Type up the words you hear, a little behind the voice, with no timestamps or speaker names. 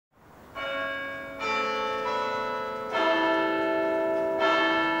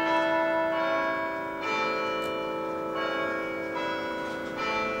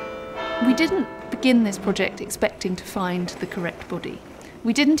didn't begin this project expecting to find the correct body.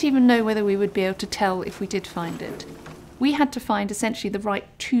 We didn't even know whether we would be able to tell if we did find it. We had to find essentially the right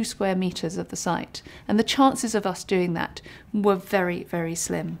 2 square metres of the site, and the chances of us doing that were very, very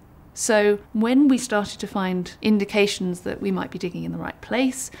slim. So when we started to find indications that we might be digging in the right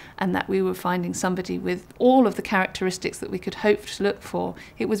place and that we were finding somebody with all of the characteristics that we could hope to look for,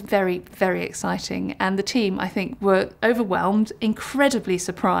 it was very, very exciting. And the team, I think, were overwhelmed, incredibly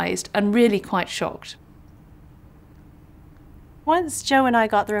surprised, and really quite shocked. Once Joe and I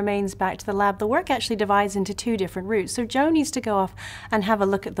got the remains back to the lab, the work actually divides into 2 different routes. So Joe needs to go off and have a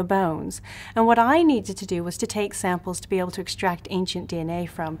look at the bones. And what I needed to do was to take samples to be able to extract ancient DNA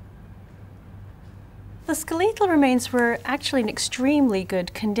from. The skeletal remains were actually in extremely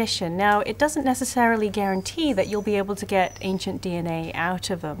good condition. Now, it doesn't necessarily guarantee that you'll be able to get ancient DNA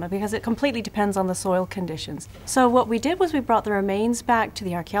out of them, because it completely depends on the soil conditions. So what we did was we brought the remains back to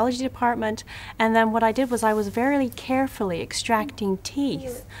the archaeology department, and then what I did was I was very carefully extracting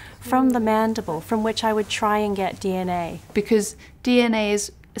teeth from the mandible, from which I would try and get DNA. Because DNA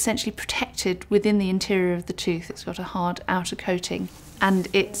is essentially protected within the interior of the tooth. It's got a hard outer coating, and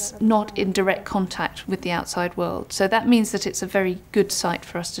it's not in direct contact with the outside world. So that means that it's a very good site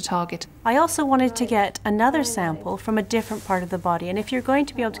for us to target. I also wanted to get another sample from a different part of the body, and if you're going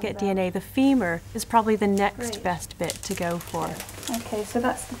to be able to get DNA, the femur is probably the next best bit to go for. Okay, so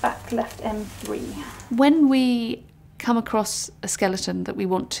that's the back left M3. When we come across a skeleton that we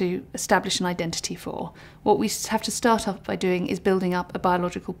want to establish an identity for, what we have to start off by doing is building up a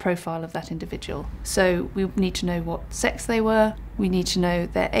biological profile of that individual. So we need to know what sex they were, we need to know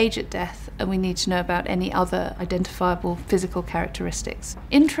their age at death, and we need to know about any other identifiable physical characteristics.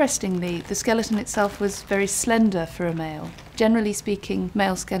 Interestingly, the skeleton itself was very slender for a male. Generally speaking,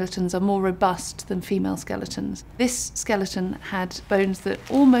 male skeletons are more robust than female skeletons. This skeleton had bones that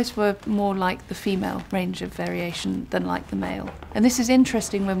almost were more like the female range of variation than like the male. And this is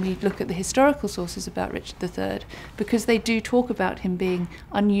interesting when we look at the historical sources about Richard III, because they do talk about him being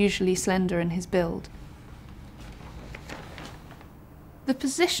unusually slender in his build. The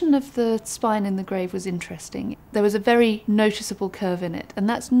position of the spine in the grave was interesting. There was a very noticeable curve in it, and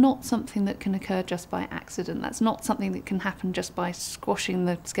that's not something that can occur just by accident. That's not something that can happen just by squashing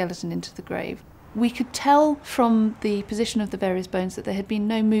the skeleton into the grave. We could tell from the position of the various bones that there had been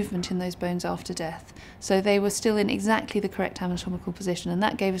no movement in those bones after death, so they were still in exactly the correct anatomical position, and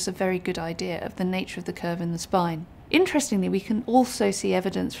that gave us a very good idea of the nature of the curve in the spine. Interestingly, we can also see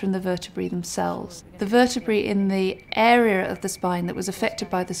evidence from the vertebrae themselves. The vertebrae in the area of the spine that was affected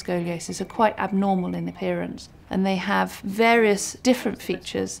by the scoliosis are quite abnormal in appearance, and they have various different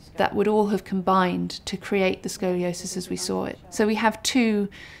features that would all have combined to create the scoliosis as we saw it. So we have 2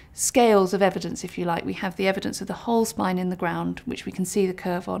 scales of evidence, if you like. We have the evidence of the whole spine in the ground, which we can see the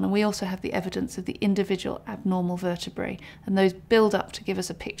curve on, and we also have the evidence of the individual abnormal vertebrae, and those build up to give us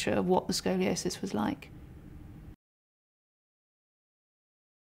a picture of what the scoliosis was like.